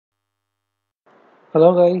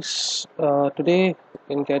Hello guys, today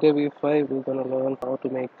in Catia V5 we're gonna learn how to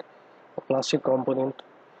make a plastic component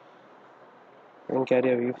in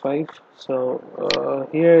Catia V5.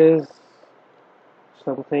 Here is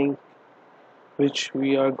something which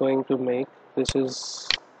we are going to make. This is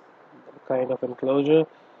a kind of enclosure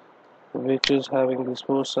which is having these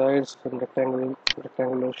four sides in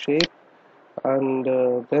rectangular shape, and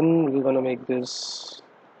then we're gonna make this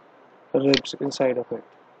ribs inside of it.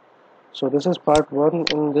 So this is part one.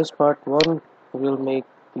 In this part one, we'll make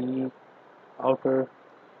the outer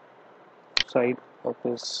side of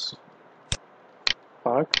this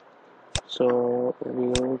part. So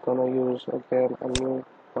we're gonna use again a new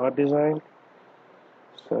part design.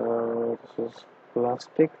 So this is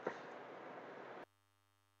plastic.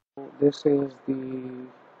 This is the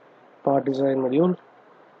part design module.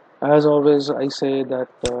 As always, I say that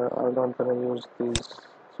I'm not gonna use these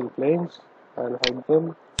three planes. I'll hide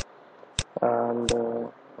them, and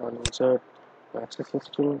I'll insert the access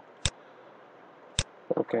system.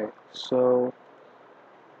 Okay, so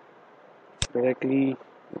directly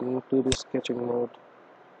into the sketching mode.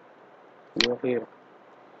 We are here.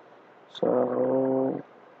 So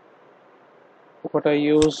what I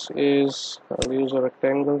use is I'll use a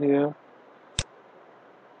rectangle here.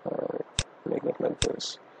 Make it like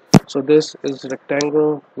this. So this is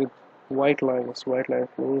rectangle with white lines. White lines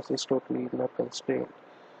means it's totally not constrained.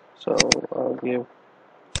 So I'll give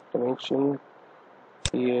dimension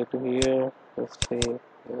here to here. Let's say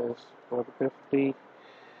is 150,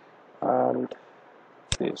 and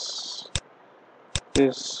this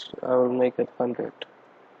I will make it 100.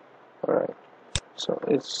 Alright. So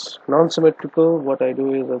it's non-symmetrical. What I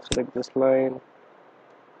do is I'll select this line.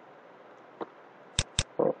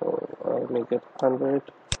 I'll make it 100.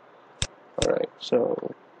 Alright,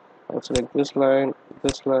 so I'll select this line,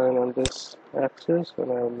 and this axis,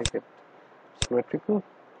 and I'll make it symmetrical.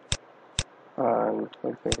 And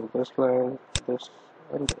I'm taking this line, this,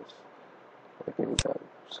 and this, making them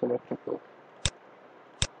symmetrical.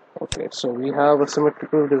 Okay, so we have a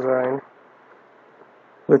symmetrical design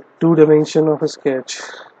with two dimension of a sketch.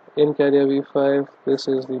 In Catia V5, this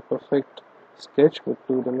is the perfect sketch with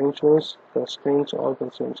two dimensions. Constraints, all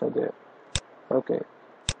constraints are there. Okay,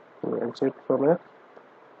 we'll exit from it,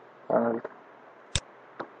 and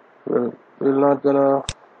we're not gonna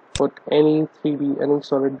put any 3D, any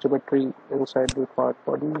solid geometry inside the part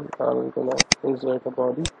body. I'm gonna insert a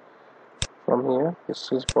body from here.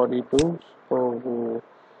 This is body 2, so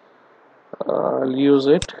I'll use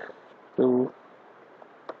it to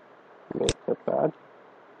make a pad.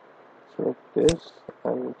 Select this,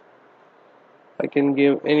 and I can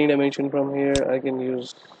give any dimension from here. I can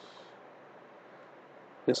use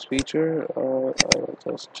this feature, or I will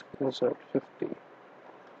just insert 50.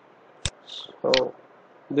 So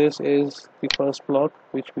this is the first block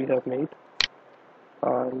which we have made,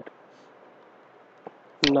 and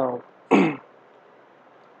now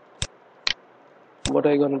what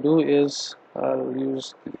I'm gonna do is I'll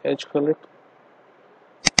use the edge fillet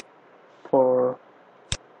for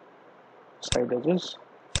side edges.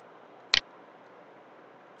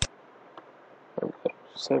 Okay,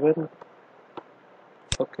 7.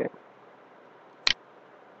 Okay,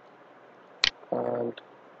 and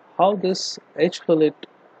how this edge fillet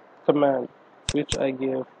command, which I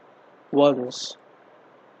gave once,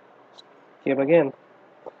 came again.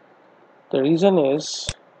 The reason is,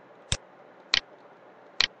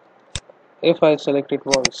 if I select it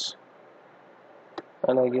once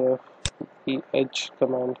and I give the edge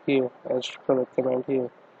command here, edge fillet command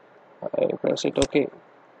here, I press it OK,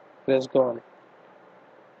 it is gone,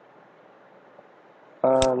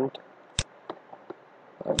 and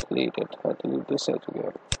I delete it. I delete this edge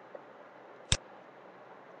again.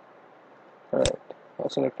 Alright, I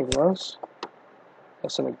select it once, I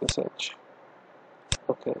select this edge.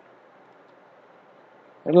 Okay,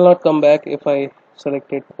 it will not come back if I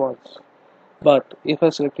select it once, but if I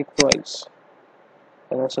select it twice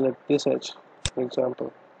and I select this edge, for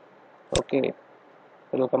example, okay, it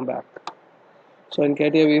will come back. So in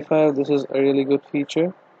Catia V5, this is a really good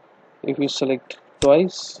feature. If you select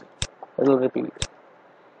twice, it will repeat.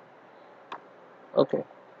 Okay,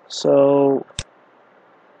 so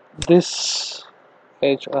this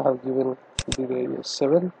edge I have given the radius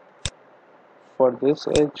 7. For this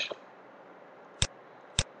edge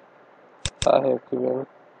I have given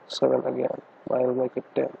 7 again. I'll make it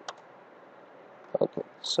 10. Okay,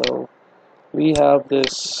 so we have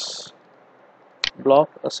this block,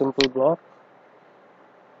 a simple block,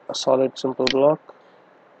 a solid simple block.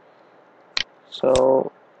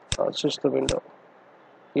 So I'll switch the window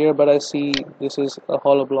here, but I see this is a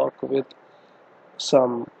hollow block with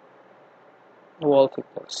some wall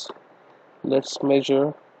thickness. Let's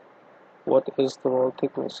measure what is the wall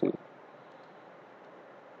thickness here.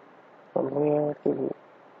 From here to here,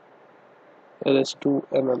 it is 2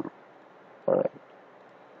 mm. Alright,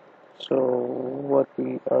 so what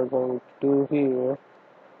we are going to do here,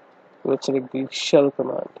 let's select the shell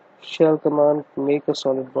command. Shell command, make a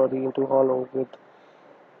solid body into hollow with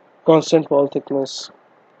constant wall thickness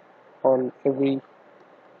on every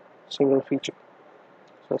single feature.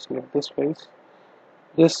 So select this face.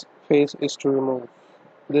 This face is to remove.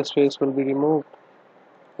 This face will be removed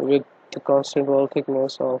with the constant wall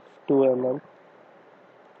thickness of 2 mm.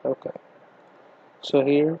 Okay, so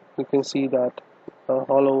here you can see that a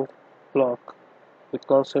hollow block with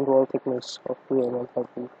constant wall thickness of 2 mm has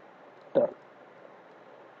been done.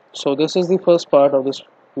 So this is the first part of this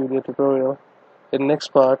video tutorial. In the next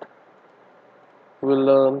part, we'll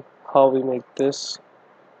learn how we make this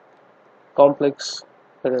complex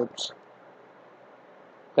ribs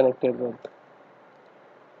connected with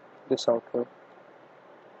this outer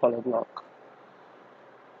hollow block.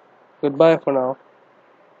 Goodbye for now.